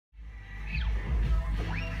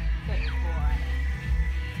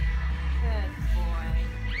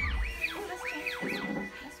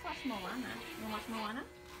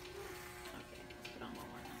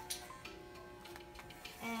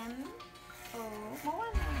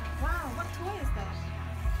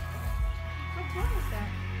toy is that?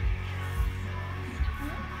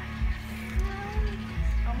 Hmm?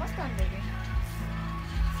 Almost done, baby.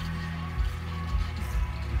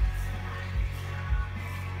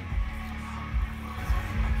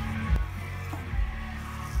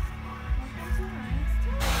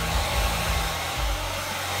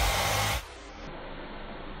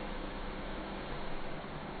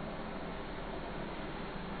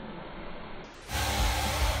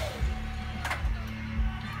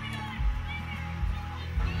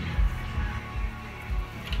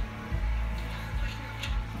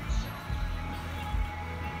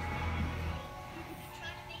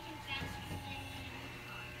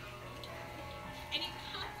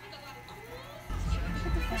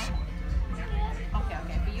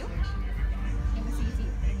 Okay, for you? Let me see.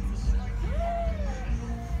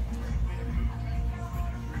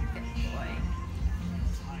 Good boy.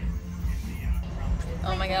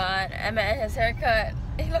 Oh my god, Emmett, his haircut.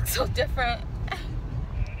 He looks so different.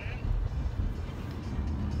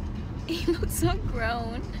 He looks so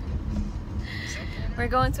grown. We're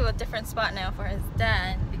going to a different spot now for his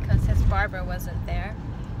dad because his barber wasn't there.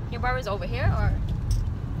 Your barber's over here or?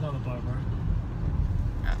 No, the barber.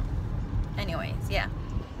 Oh. Anyways, yeah.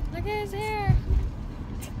 Look at his hair.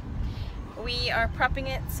 We are prepping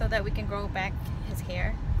it so that we can grow back his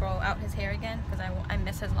hair, grow out his hair again because I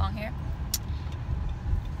miss his long hair.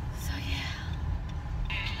 So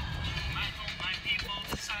yeah.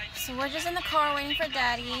 So we're just in the car waiting for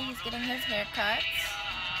Daddy. He's getting his hair cut.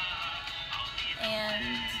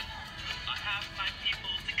 And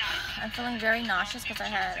I'm feeling very nauseous because I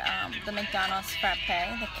had the McDonald's frappe,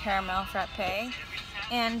 the caramel frappe.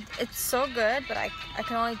 And it's so good, but I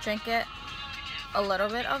can only drink it a little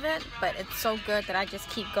bit of it, but it's so good that I just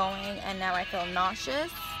keep going, and now I feel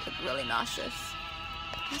nauseous, like really nauseous.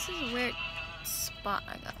 This is a weird spot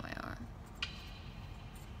I got on my arm.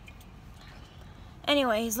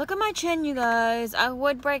 Anyways, look at my chin, you guys. I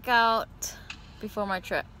would break out before my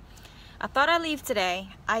trip. I thought I'd leave today.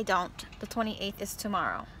 I don't. The 28th is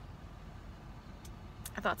tomorrow.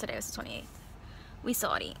 I thought today was the 28th. We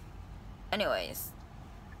Saudi. Anyways.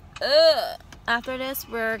 After this,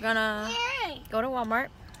 we're gonna go to Walmart.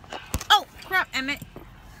 Oh, crap, Emmett.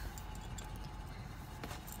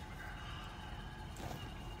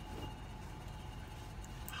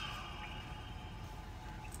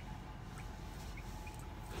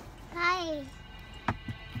 Hi.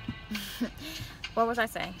 What was I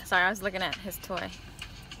saying? Sorry, I was looking at his toy.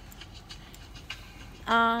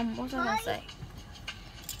 What was I gonna say?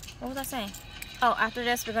 What was I saying? Oh, after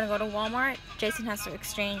this, we're gonna go to Walmart. Jason has to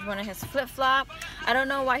exchange one of his flip-flop. I don't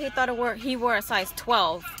know why he thought he wore a size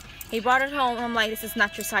 12. He brought it home, and I'm like, this is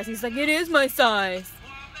not your size. He's like, it is my size.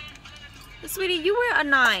 Sweetie, you wear a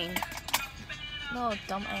 9. Little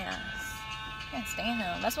dumb ass. Can't stand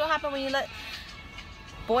him. That's what happened when you let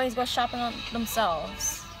boys go shopping on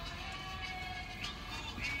themselves.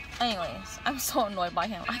 Anyways, I'm so annoyed by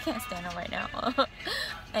him. I can't stand him right now.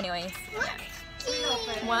 Anyways, yeah.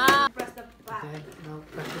 Wow. Okay, no,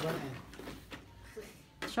 press the button.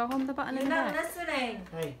 Show him the button in the back. You're not listening.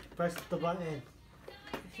 Hey, press the button.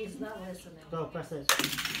 She's not listening. Go, press it.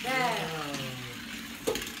 There.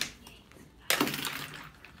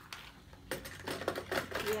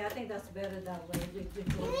 Yeah, I think that's better that way. You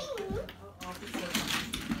go opposite.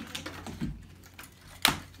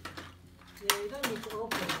 Yeah, you don't need to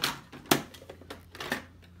open it.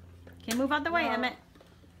 Okay, move out the way, No. Emmett.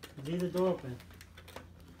 Leave the door open.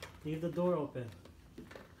 Leave the door open.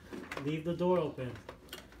 Leave the door open.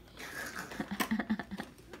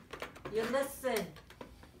 You listen.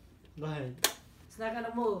 Go ahead. It's not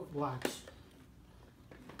gonna move. Watch.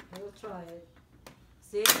 We'll try it.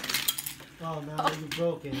 See? Oh, now you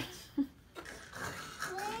broke it.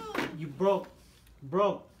 You broke.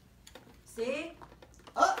 See?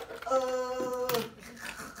 Uh-oh.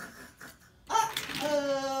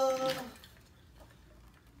 Uh-oh.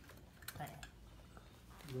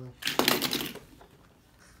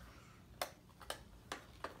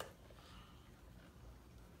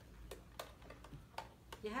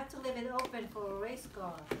 You have to leave it open for a race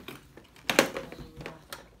car.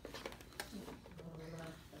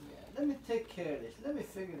 Let me take care of this. Let me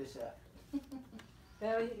figure this out.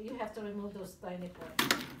 Barry, you have to remove those tiny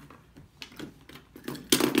parts.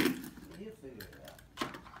 You figure it out.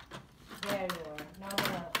 There you are. Now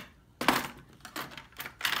what?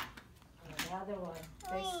 The other one.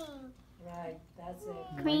 Face. Right, that's it.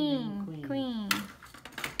 Queen.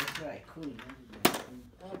 That's right, queen.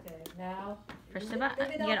 Okay, now. Push the leave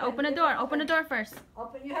button. it You gotta open, open the leave it door. open. Open the door first.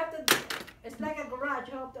 Open. You have to. It's like a garage.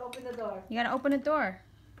 You have to open the door. You gotta open the door.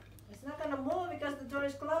 It's not gonna move because the door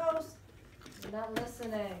is closed. You're not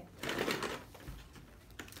listening.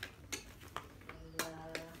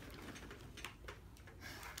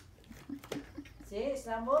 See, it's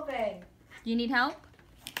not moving. You need help?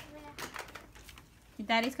 Your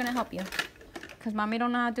daddy's gonna help you. Because mommy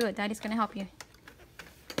don't know how to do it. Daddy's gonna help you.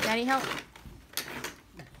 Daddy, help.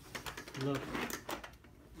 Look.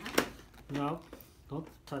 No. Don't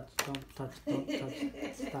touch. Don't touch. Don't touch.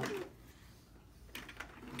 Stop.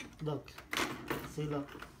 Look. See, look.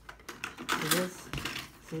 See this?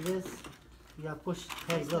 See this? You gotta push.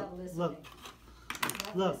 Hey, It's look. not listening. Look.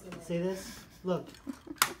 Not Look. listening. See this? Look.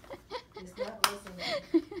 It's not listening.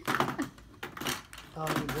 Oh,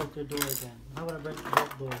 you broke your door again. How about I break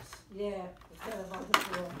both doors? Yeah, instead of on the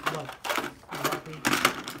floor. Look. You happy?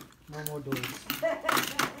 No more doors.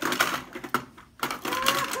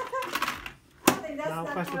 I think that's Now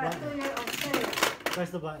not press the what I button. do here on stage. Press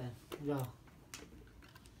the button. Go.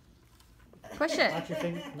 Push it. Watch your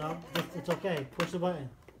finger. No, it's okay. Push the button.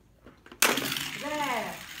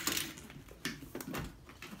 There.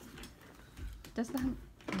 Just let him.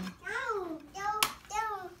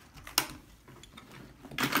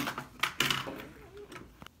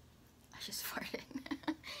 I just farted.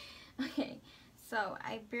 Okay, so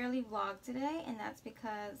I barely vlogged today, and that's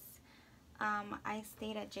because I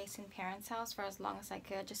stayed at Jason's parents' house for as long as I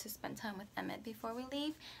could just to spend time with Emmett before we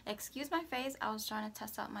leave. Excuse my face, I was trying to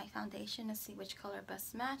test out my foundation to see which color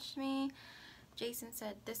best matched me. Jason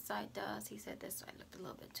said this side does, he said this side looked a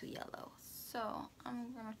little bit too yellow. So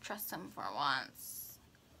I'm gonna trust him for once.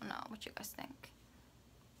 I don't know what you guys think.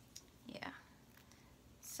 Yeah.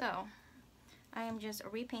 So I am just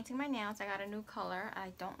repainting my nails. I got a new color.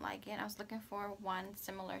 I don't like it. I was looking for one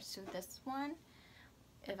similar to this one.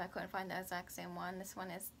 If I couldn't find the exact same one, this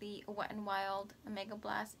one is the Wet n Wild Mega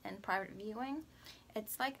Blast in Private Viewing.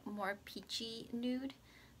 It's like more peachy nude.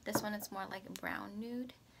 This one is more like a brown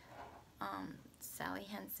nude. Sally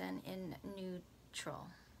Henson in Neutral.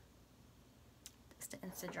 It's the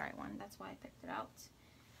Insta Dry one. That's why I picked it out.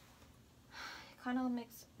 It kind of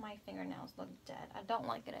makes my fingernails look dead. I don't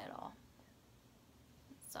like it at all.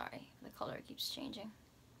 Sorry, the color keeps changing.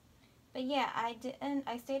 But yeah, I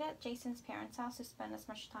stayed at Jason's parents' house to spend as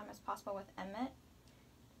much time as possible with Emmett.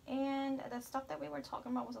 And the stuff that we were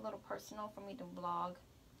talking about was a little personal for me to vlog.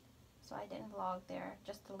 So I didn't vlog there.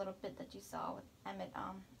 Just a little bit that you saw with Emmett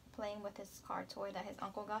playing with his car toy that his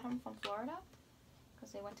uncle got him from Florida.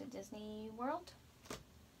 Because they went to Disney World.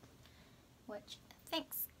 Which,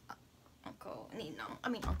 thanks, Uncle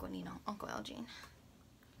Elgene.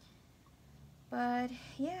 But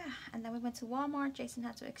yeah, and then we went to Walmart. Jason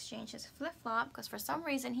had to exchange his flip-flop because for some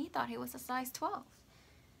reason he thought he was a size 12.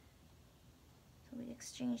 So we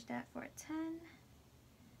exchanged that for a 10.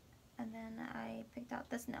 And then I picked out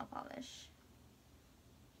this nail polish.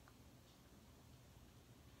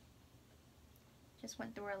 Just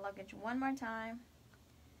went through our luggage one more time.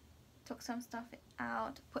 Took some stuff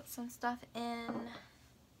out, put some stuff in.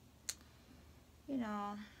 You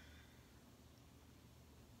know,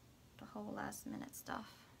 the whole last minute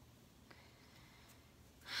stuff.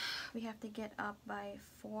 We have to get up by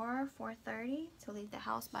 4:30 to leave the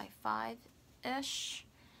house by 5-ish.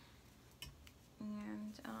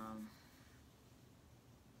 And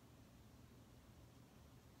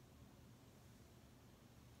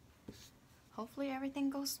hopefully everything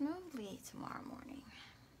goes smoothly tomorrow morning.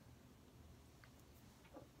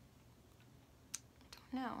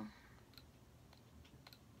 Don't know.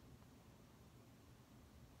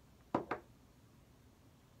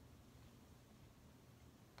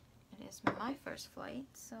 It is my first flight,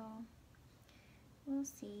 so we'll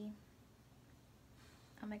see.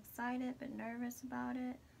 I'm excited but nervous about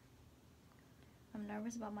it. I'm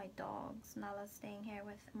nervous about my dogs. Nala's staying here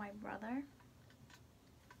with my brother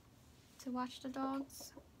to watch the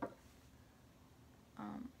dogs.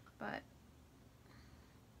 But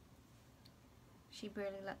she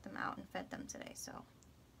barely let them out and fed them today, so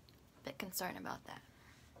a bit concerned about that.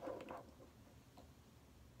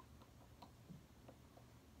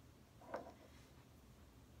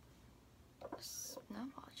 Nail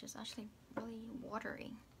polish is actually really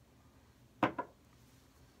watery.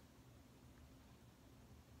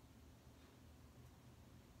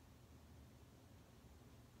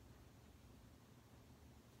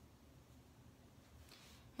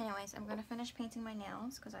 Anyways, I'm gonna finish painting my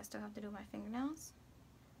nails because I still have to do my fingernails,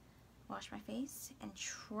 wash my face, and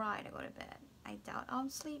try to go to bed. I doubt I'll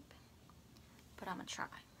sleep, but I'm gonna try.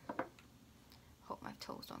 Hope my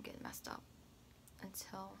toes don't get messed up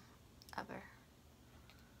until ever.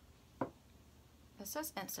 It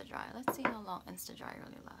says Insta Dry. Let's see how long Insta Dry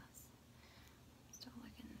really lasts. Still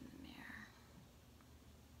looking in the mirror.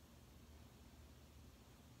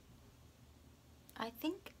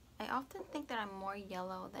 I often think that I'm more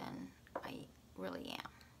yellow than I really am.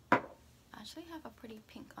 I actually have a pretty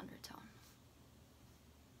pink undertone.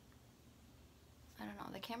 I don't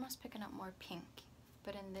know, the camera's picking up more pink,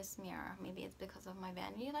 but in this mirror, maybe it's because of my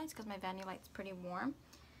vanity lights, because my vanity light's pretty warm,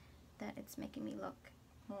 that it's making me look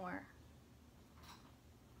more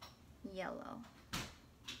yellow.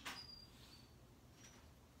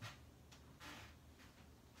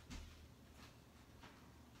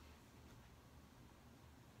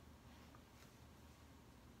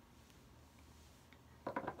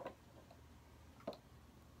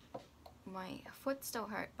 My foot still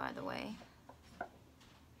hurt, by the way,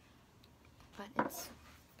 but it's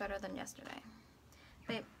better than yesterday.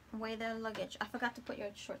 Babe, weigh the luggage. I forgot to put your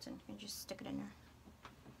shorts in. You can just stick it in there.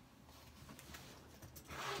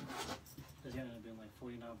 It's gonna be like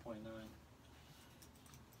 49.9.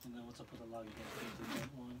 And then what's up with the log again?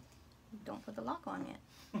 52.1. Don't put the lock on yet.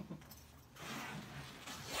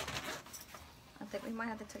 I think we might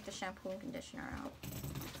have to take the shampoo and conditioner out.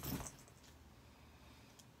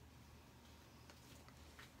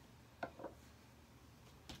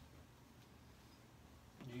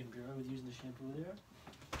 You gonna be alright with using the shampoo there?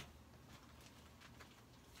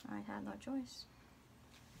 I had no choice.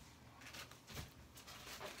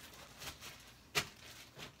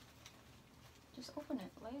 Just open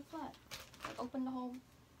it. Lay it flat. Like, open the whole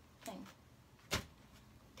thing.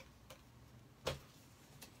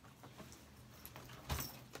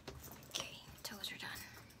 Okay, toes are done.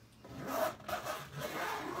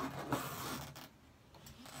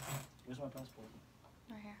 Where's my passport?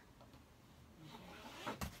 Right here.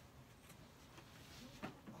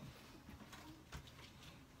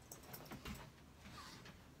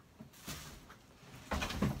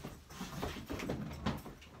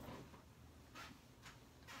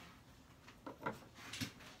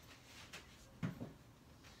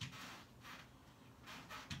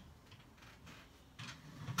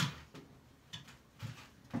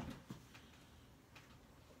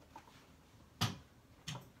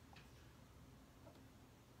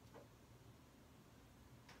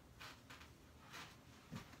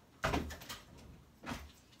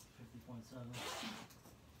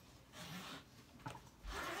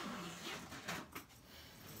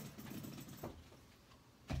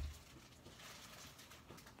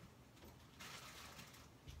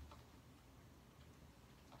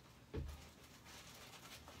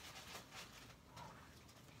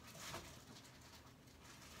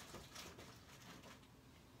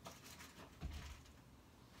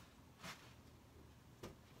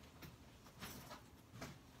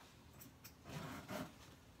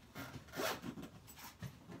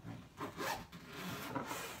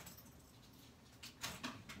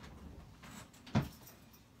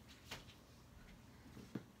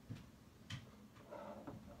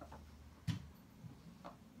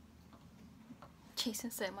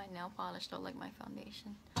 Jason said my nail polish don't like my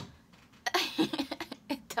foundation.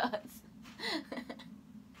 It does.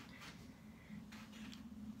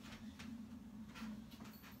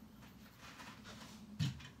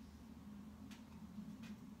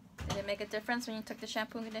 Did it make a difference when you took the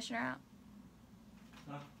shampoo and conditioner out?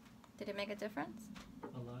 Huh? Did it make a difference?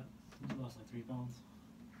 A lot. You lost like 3 pounds.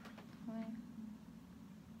 Wait.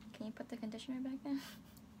 Can you put the conditioner back in?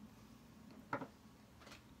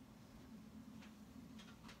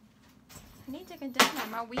 I need to conditioner.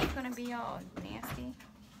 My weave gonna be all nasty.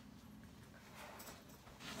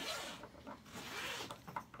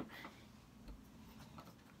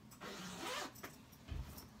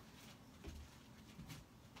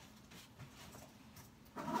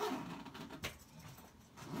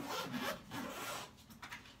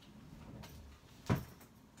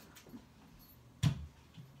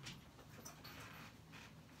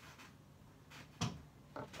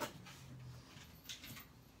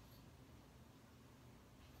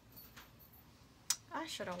 I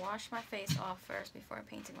should have washed my face off first before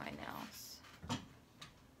painting my nails. You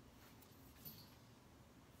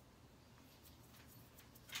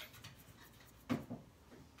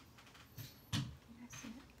guys see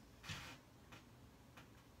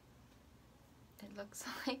it? It looks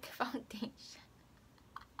like foundation.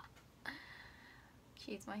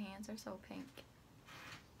 Jeez, my hands are so pink.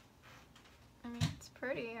 I mean, it's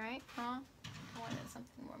pretty, right? Huh? I wanted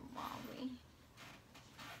something more mauve-y.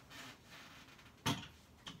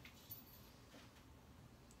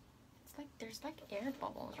 There's like air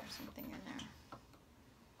bubbles or something in there.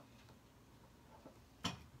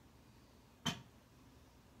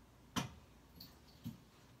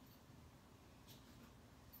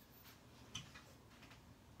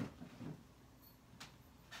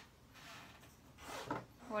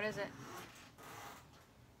 What is it?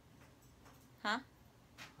 Huh?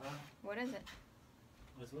 Huh? What is it?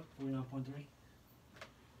 What's what? 49.3?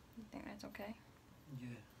 You think that's okay?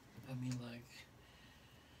 Yeah. I mean, like,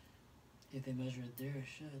 If they measure it there, it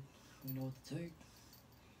should. We know what to take.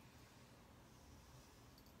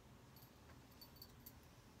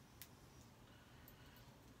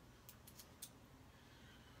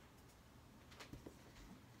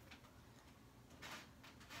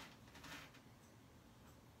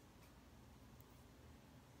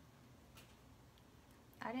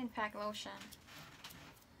 I didn't pack lotion.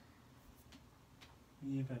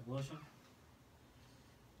 You need to pack lotion?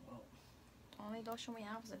 Well, The only lotion we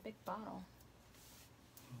have is a big bottle.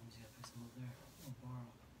 you gotta pick some up there. I'll borrow.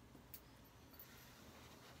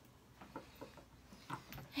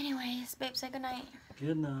 Anyways, babe, say goodnight.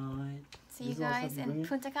 Good night. See you This is all guys stuff you in bringing?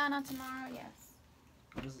 Punta Cana tomorrow. Yes.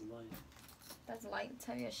 This is light. That's light.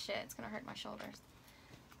 Tell you shit. It's gonna hurt my shoulders.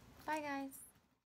 Bye, guys.